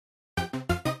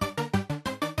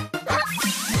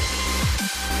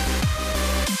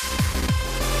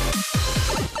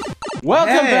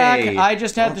Welcome Hey! back. I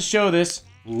just had to show this.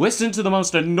 Listen to the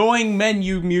most annoying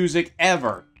menu music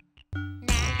ever.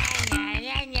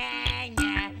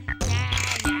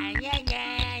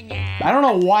 I don't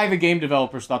know why the game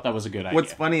developers thought that was a good idea.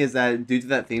 What's funny is that due to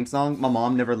that theme song, my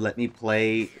mom never let me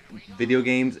play video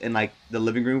games in like the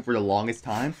living room for the longest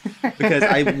time because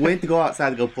I went to go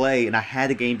outside to go play and I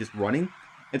had the game just running,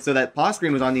 and so that pause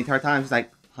screen was on the entire time. She's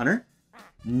like, "Hunter,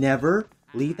 never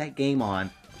leave that game on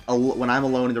when I'm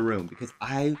alone in the room because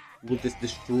I will just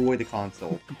destroy the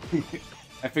console."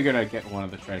 I figured I'd get one of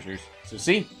the treasures. So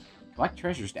see? Collect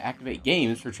treasures to activate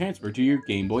games for transfer to your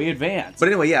Game Boy Advance. But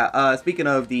anyway, yeah, speaking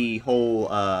of the whole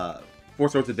Four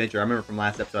Swords Adventure, I remember from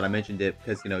last episode I mentioned it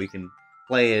because, you know, you can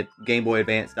play it Game Boy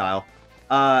Advance style.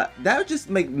 That would just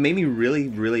made me really,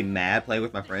 really mad playing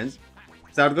with my friends.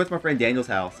 So I would go to my friend Daniel's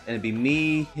house, and it'd be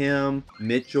me, him,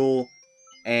 Mitchell,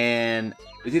 and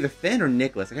it was either Finn or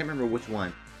Nicholas. I can't remember which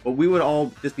one. But we would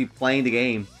all just be playing the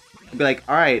game. And be like,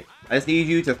 alright, I just need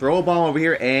you to throw a bomb over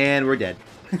here, and we're dead.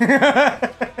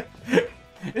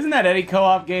 Isn't that any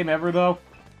co-op game ever, though?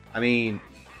 I mean,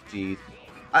 jeez.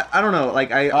 I don't know,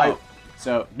 like,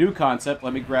 So, new concept,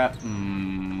 let me grab...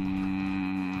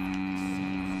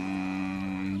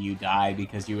 you die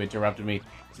because you interrupted me.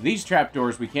 So these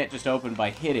trapdoors we can't just open by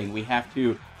hitting, we have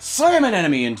to slam an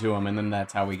enemy into them, and then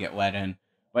that's how we get let in.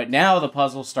 But now the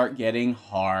puzzles start getting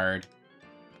hard.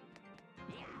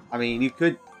 I mean, you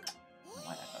could...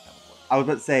 I was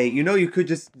about to say, you know, you could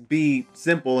just be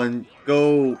simple and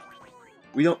go...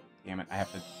 We don't... Damn it, I have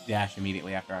to dash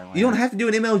immediately after I land. You don't have to do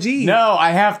an MLG. No,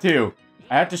 I have to.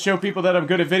 I have to show people that I'm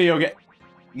good at video games.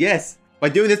 Yes. By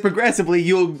doing this progressively,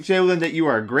 you'll show them that you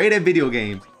are great at video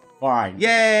games. Fine.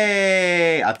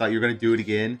 Yay! I thought you were going to do it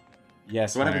again.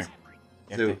 Yes, So what happens?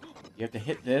 You have to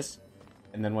hit this,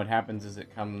 and then what happens is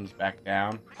it comes back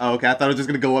down. Oh, okay. I thought it was just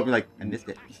going to go up and like, I missed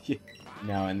it.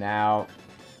 No, and now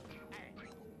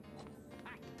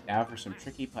for some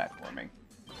tricky platforming.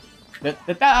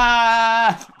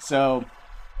 So,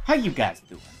 how you guys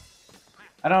doing?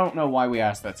 I don't know why we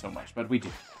ask that so much, but we do.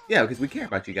 Yeah, because we care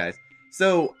about you guys.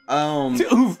 So,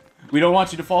 we don't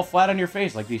want you to fall flat on your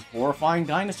face like these horrifying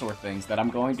dinosaur things that I'm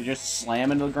going to just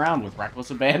slam into the ground with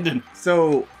reckless abandon.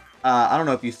 So, I don't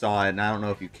know if you saw it, and I don't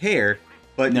know if you care,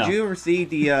 but No. did you ever see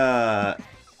the,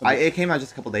 it came out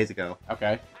just a couple days ago.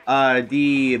 Okay.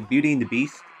 The Beauty and the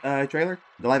Beast trailer?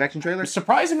 The live-action trailer?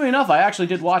 Surprisingly enough, I actually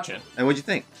did watch it. And what'd you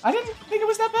think? I didn't think it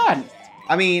was that bad.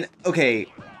 I mean, okay,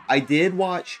 I did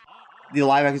watch the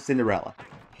live-action Cinderella.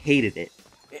 Hated it.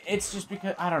 It's just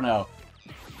because, I don't know.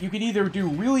 You could either do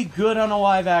really good on a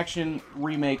live-action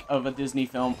remake of a Disney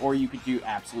film, or you could do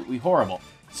absolutely horrible.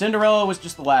 Cinderella was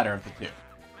just the latter of the two.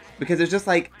 Because it's just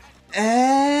like,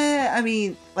 I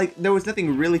mean, like, there was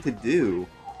nothing really to do.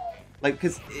 Like,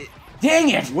 because... Dang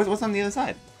it! What's on the other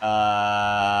side?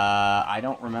 I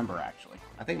don't remember, actually.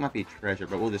 I think it might be a treasure,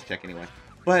 but we'll just check anyway.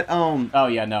 But, Oh,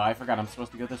 yeah, no, I forgot I'm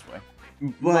supposed to go this way.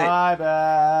 but... My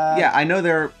bad. Yeah, I know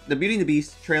the Beauty and the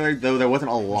Beast trailer, though there wasn't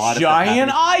a lot of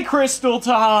Giant stuff eye crystal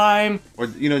time! Or,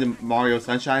 you know, the Mario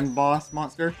Sunshine boss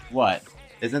monster? What?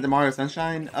 Isn't that the Mario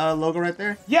Sunshine logo right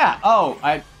there? Yeah,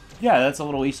 yeah, that's a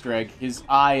little Easter egg. His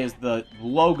eye is the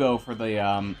logo for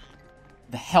the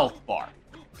health bar.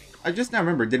 I just now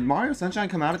remember, did Mario Sunshine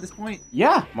come out at this point?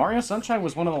 Yeah, Mario Sunshine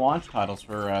was one of the launch titles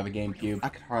for the GameCube. I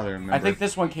could hardly remember. I think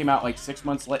this one came out like 6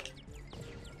 months late.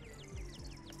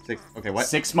 Okay, what?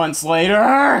 6 months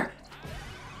later!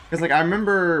 Because, like, I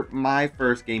remember my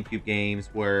first GameCube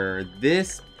games were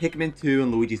this, Pikmin 2,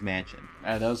 and Luigi's Mansion.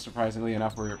 Those, surprisingly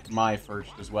enough, were my first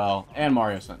as well, and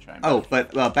Mario Sunshine. Oh,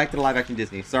 but back to the live-action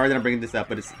Disney. Sorry that I'm bringing this up,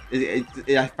 but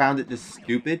I found it just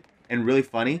stupid and really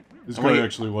funny. This guy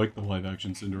actually liked the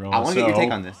live-action Cinderella, I want to get your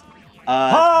take on this.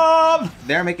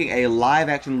 They're making a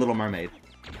live-action Little Mermaid.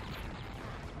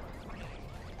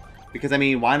 Because, I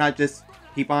mean, why not just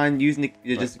keep on using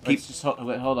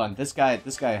the... Hold on. This guy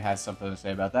has something to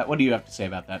say about that. What do you have to say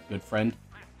about that, good friend?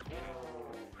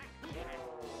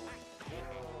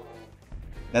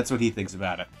 That's what he thinks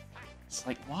about it. It's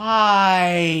like,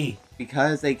 why?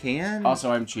 Because they can?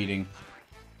 Also, I'm cheating.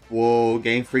 Whoa,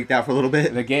 game freaked out for a little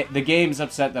bit. The game's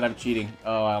upset that I'm cheating.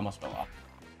 Oh, I almost fell off.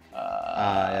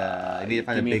 I need to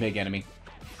find give me a big enemy. Give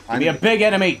Find me a big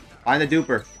enemy! Find a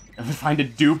duper. Find a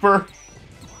duper?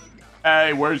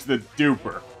 Hey, where's the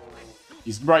duper?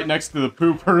 He's right next to the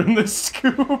pooper and the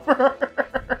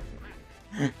scooper.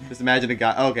 Just imagine a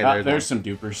guy... Oh, okay, there's some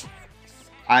dupers.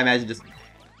 I imagine just...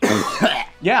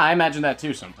 Yeah, I imagine that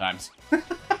too sometimes.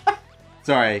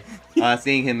 Sorry.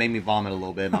 Seeing him made me vomit a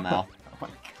little bit in my mouth. Oh my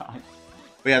god.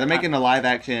 But yeah, they're making a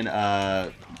live-action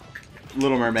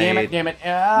Little Mermaid. Damn it.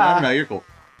 No, you're cool.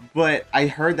 But I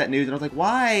heard that news and I was like,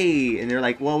 why? And they're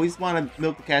like, well, we just want to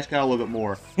milk the cash cow a little bit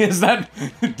more. Is that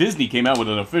Disney came out with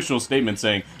an official statement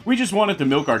saying we just wanted to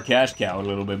milk our cash cow a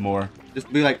little bit more.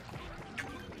 Just be like,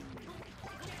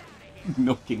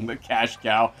 milking the cash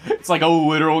cow. It's like a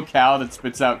literal cow that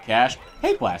spits out cash.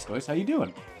 Hey, Blastoise, how you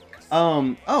doing?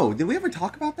 oh, did we ever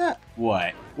talk about that?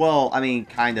 What? Well, I mean,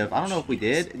 kind of. I don't know if we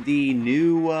did. The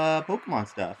new, Pokemon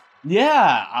stuff.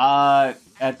 Yeah,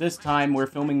 at this time, we're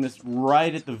filming this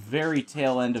right at the very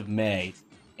tail end of May.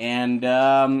 And,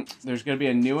 there's going to be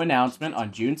a new announcement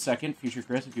on June 2nd. Future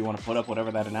Chris, if you want to put up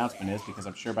whatever that announcement is, because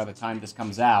I'm sure by the time this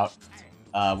comes out,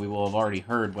 we will have already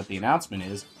heard what the announcement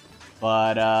is.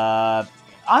 But,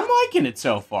 I'm liking it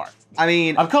so far. I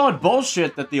mean, I'm calling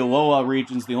bullshit that the Alola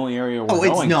region's the only area we're going to.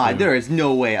 Oh, it's not. There is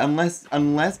no way.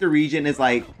 Unless the region is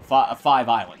like... 5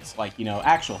 islands. Like, you know,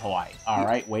 actual Hawaii.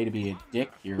 Alright, way to be a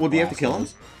dick here. Well, do you have to kill him?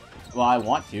 Well, I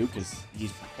want to, because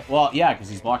he's... Well, yeah, because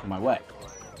he's blocking my way.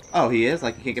 Oh, he is?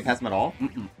 Like, you can't get past him at all?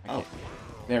 Mm-mm. Oh.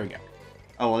 There we go.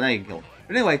 Oh, well, now you can kill him.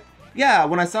 But anyway, yeah,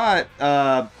 when I saw it,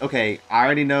 okay, I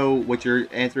already know what your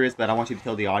answer is, but I want you to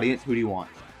tell the audience. Who do you want?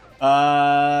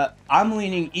 I'm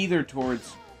leaning either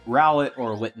towards Rowlet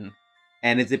or Litten.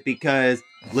 And is it because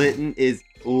Litten is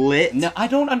lit? No, I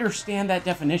don't understand that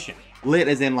definition. Lit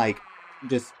as in, like,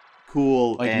 just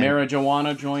cool like and...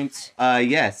 marijuana joints?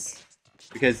 Yes.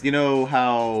 Because you know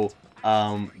how,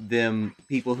 them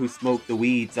people who smoke the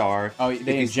weeds are... Oh,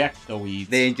 they inject the weeds.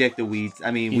 They inject the weeds.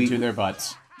 I mean, into their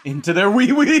butts. Into their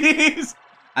wee-wees!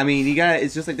 I mean, you gotta...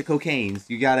 It's just like the cocaines.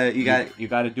 You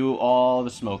gotta do all the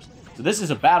smokes. So this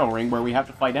is a battle ring where we have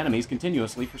to fight enemies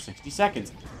continuously for 60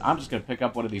 seconds. I'm just going to pick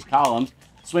up one of these columns,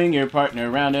 swing your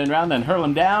partner round and round, then hurl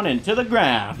him down into the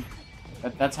ground.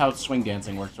 That's how swing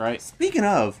dancing works, right? Speaking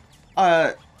of,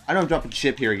 I know I'm jumping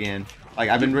ship here again. Like,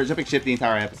 I've been jumping ship the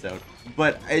entire episode.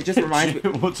 But it just reminds me...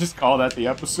 We'll just call that the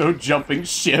episode, Jumping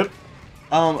Ship.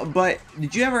 But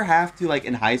did you ever have to, like,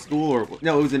 in high school, or...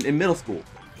 No, it was in middle school,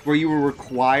 where you were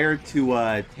required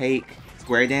to, take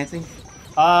square dancing?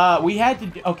 We had to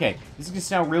do, okay, this is gonna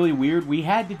sound really weird. We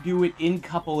had to do it in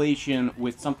compilation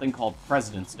with something called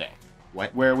President's Day.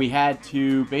 What? Where we had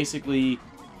to basically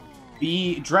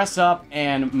dress up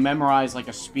and memorize like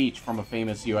a speech from a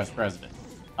famous U.S. president.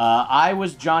 I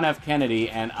was John F. Kennedy,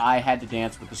 and I had to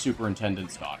dance with the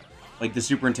superintendent's daughter. Like the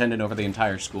superintendent over the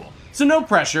entire school. So no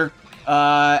pressure.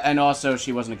 And also,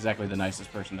 she wasn't exactly the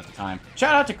nicest person at the time.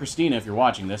 Shout out to Christina if you're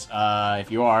watching this. If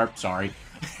you are, sorry.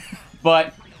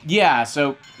 But... yeah,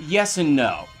 so yes and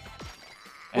no.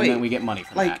 And then we get money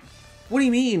for that. What do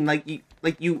you mean? Like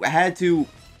you had to...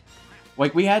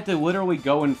 Like, we had to literally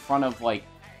go in front of, like,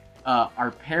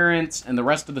 our parents and the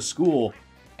rest of the school,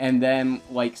 and then,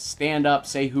 like, stand up,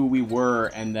 say who we were,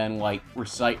 and then, like,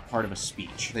 recite part of a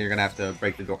speech. So you're gonna have to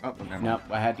break the door. Oh, never mind. Nope,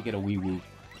 I had to get a wee-woo.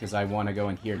 Because I want to go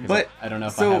in here. But I don't know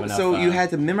if I have enough. So you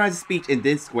had to memorize the speech and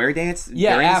then square dance.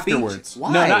 Yeah, during afterwards. The speech?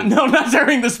 Why? No, not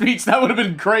during the speech. That would have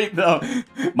been great, though.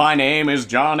 My name is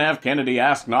John F. Kennedy.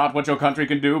 Ask not what your country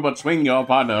can do, but swing your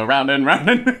partner round and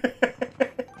round.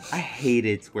 I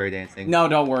hated square dancing. No,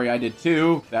 don't worry, I did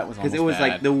too. That was almost because it was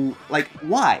bad. like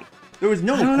why? There was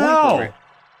no point for it.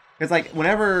 Because like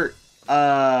whenever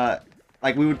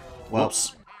like we would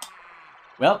whoops.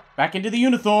 Well, back into the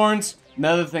Unithorns.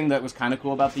 Another thing that was kind of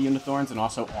cool about the Unithorns, and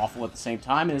also awful at the same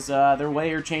time, is their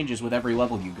layer changes with every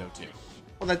level you go to.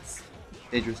 Well, that's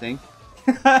interesting.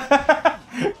 What I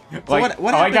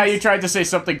like how you tried to say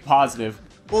something positive.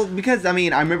 Well, because, I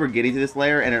mean, I remember getting to this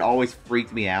layer, and it always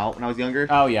freaked me out when I was younger.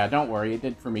 Oh, yeah, don't worry. It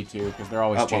did for me, too, because they're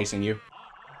always chasing you.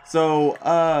 So,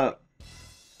 oh,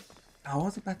 what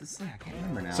was I about to say? I can't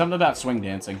remember now. Something about swing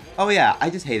dancing. Oh, yeah, I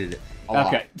just hated it a lot.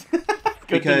 Okay.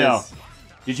 Good to know.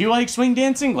 Did you like swing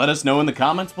dancing? Let us know in the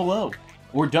comments below.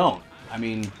 Or don't. I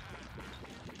mean, you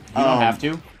don't have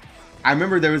to. I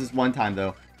remember there was this one time,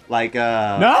 though. Like,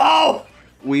 no!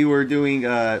 We were doing,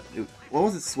 what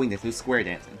was it swing dancing? It was square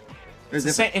dancing. It's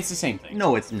the same thing.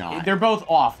 No, it's not. They're both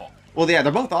awful. Well, yeah,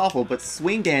 they're both awful, but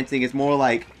swing dancing is more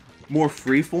like, more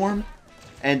freeform.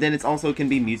 And then it's also can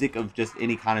be music of just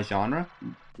any kind of genre.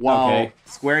 While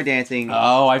square dancing...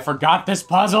 Oh, I forgot this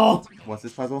puzzle! What's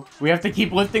this puzzle? We have to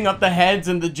keep lifting up the heads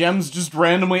and the gems just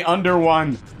randomly under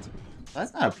one.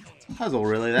 That's not a puzzle,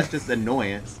 really. That's just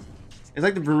annoyance. It's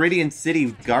like the Viridian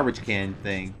City garbage can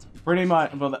thing. Pretty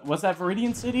much. Well, was that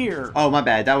Viridian City, or...? Oh, my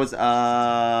bad. That was,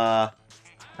 not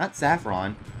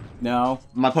Saffron. No.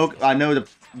 I know the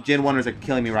Gen 1ers are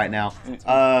killing me right now.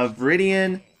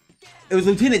 Viridian... It was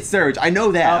Lieutenant Surge. I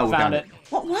know that. Oh, found it.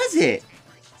 What was it?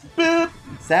 Boop.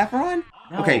 Saffron?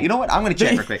 No. Okay, you know what? I'm gonna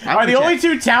check real quick. Are the only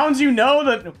two towns you know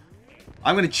that...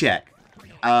 I'm gonna check.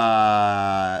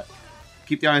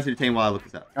 keep the audience entertained while I look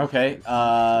this up. Okay,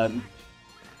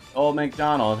 Old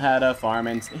MacDonald had a farm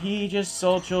and he just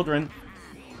sold children.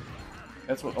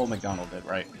 That's what Old MacDonald did,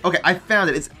 right? Okay, I found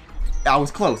it. I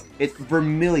was close. It's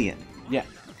Vermilion. Yeah.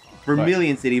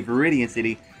 Vermilion City, Viridian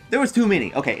City. There was too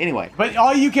many. Okay, anyway. But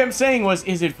all you kept saying was,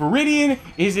 is it Viridian?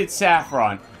 Is it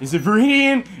Saffron? Is it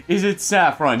Viridian? Is it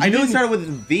Saffron? I knew it started with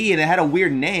a V and it had a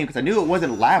weird name because I knew it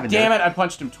wasn't lavender. Damn it, I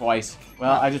punched him twice.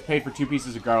 Well, I just paid for 2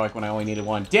 pieces of garlic when I only needed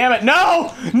 1. Damn it,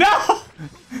 no! No!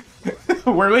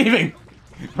 We're leaving.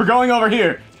 We're going over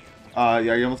here. Are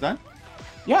you almost done?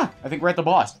 Yeah, I think we're at the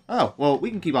boss. Oh, well, we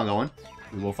can keep on going.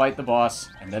 We will fight the boss,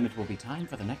 and then it will be time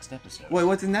for the next episode. Wait,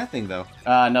 what's in that thing, though?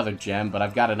 Another gem, but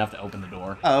I've got enough to open the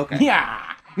door. Oh, okay.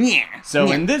 Yeah! Yeah. So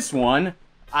yeah. in this one,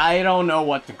 I don't know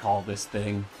what to call this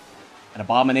thing. An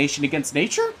abomination against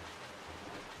nature?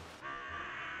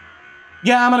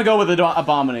 Yeah, I'm gonna go with an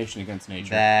abomination against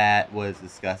nature. That was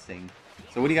disgusting.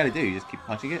 So what do you gotta do? You just keep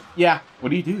punching it? Yeah. What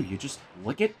do? You just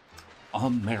lick it?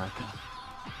 America.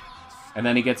 And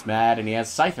then he gets mad and he has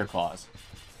Scyther claws.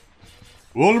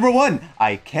 Rule number 1,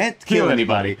 I can't kill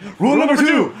anybody. Rule number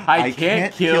 2, I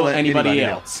can't kill anybody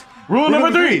else. Rule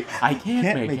number 3, I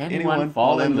can't make anyone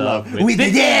fall in love with the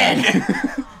dead.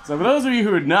 So for those of you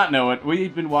who would not know it,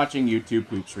 we've been watching YouTube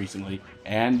poops recently,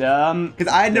 and because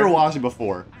I had never watched it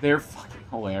before. They're fucking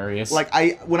hilarious.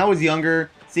 Like when I was younger,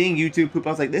 seeing YouTube poop, I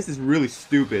was like, this is really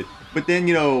stupid. But then,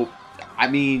 you know, I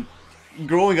mean,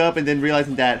 growing up and then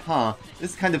realizing that, this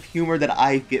is kind of humor that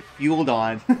I get fueled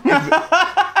on.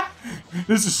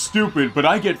 This is stupid, but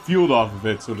I get fueled off of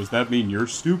it, so does that mean you're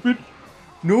stupid?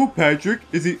 No, Patrick.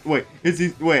 Wait,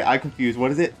 I confused.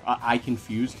 What is it? I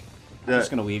confused. I'm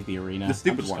just gonna leave the arena. The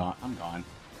stupid one. I'm gone.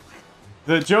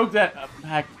 The joke that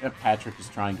Patrick is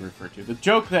trying to refer to. The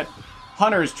joke that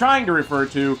Hunter is trying to refer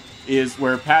to is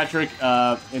where Patrick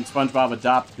and SpongeBob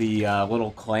adopt the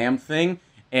little clam thing,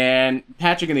 and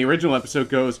Patrick in the original episode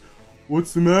goes,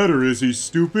 "What's the matter? Is he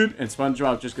stupid?" And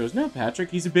SpongeBob just goes, "No, Patrick,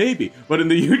 he's a baby." But in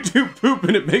the YouTube poop,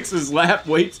 and it makes us laugh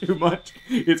way too much.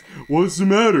 It's, "What's the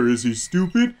matter? Is he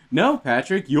stupid?" "No,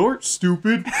 Patrick, you're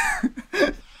stupid."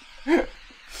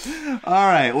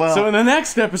 Alright, well. So in the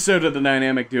next episode of the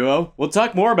Dynamic Duo, we'll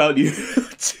talk more about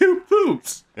YouTube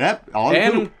poops. Yep, all the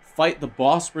and poop. Fight the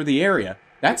boss for the area.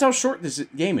 That's how short this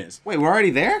game is. Wait, we're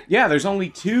already there? Yeah, there's only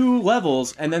 2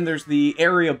 levels, and then there's the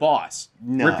area boss.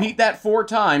 No. Repeat that 4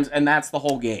 times, and that's the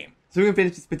whole game. So we can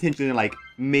finish this potentially in, like,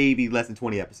 maybe less than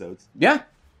 20 episodes. Yeah.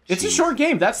 It's Jeez. a short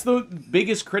game. That's the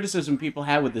biggest criticism people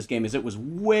had with this game, is it was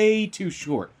way too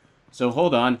short. So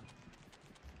hold on.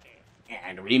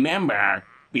 And remember,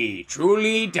 be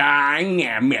truly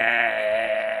dynamic.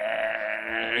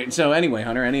 So anyway,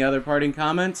 Hunter, any other parting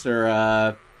comments,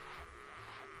 or,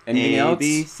 anything else?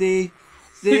 ABC.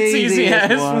 It's easy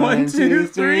as 1, 2,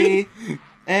 3.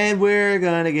 And we're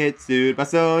gonna get sued by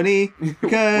Sony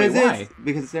because Wait, why?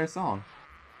 Because it's their song.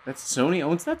 That's Sony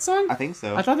owns that song? I think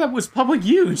so. I thought that was public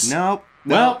use. Nope.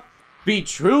 Well, be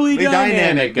truly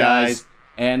dynamic, guys.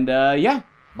 And yeah.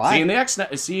 Bye. See you in the next.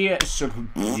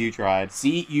 You tried.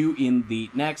 See you in the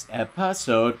next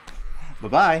episode.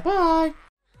 Bye-bye. Bye.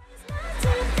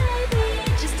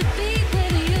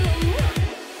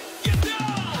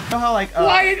 know how, like,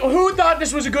 Why? Who thought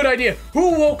this was a good idea?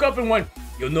 Who woke up and went,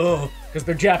 you know, because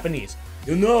they're Japanese.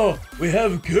 You know, we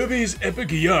have Kirby's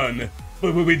Epic Yarn,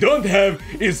 but what we don't have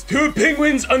is 2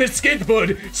 penguins on a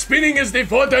skateboard spinning as they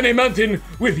fought on a mountain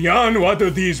with yarn water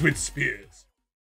these with spears.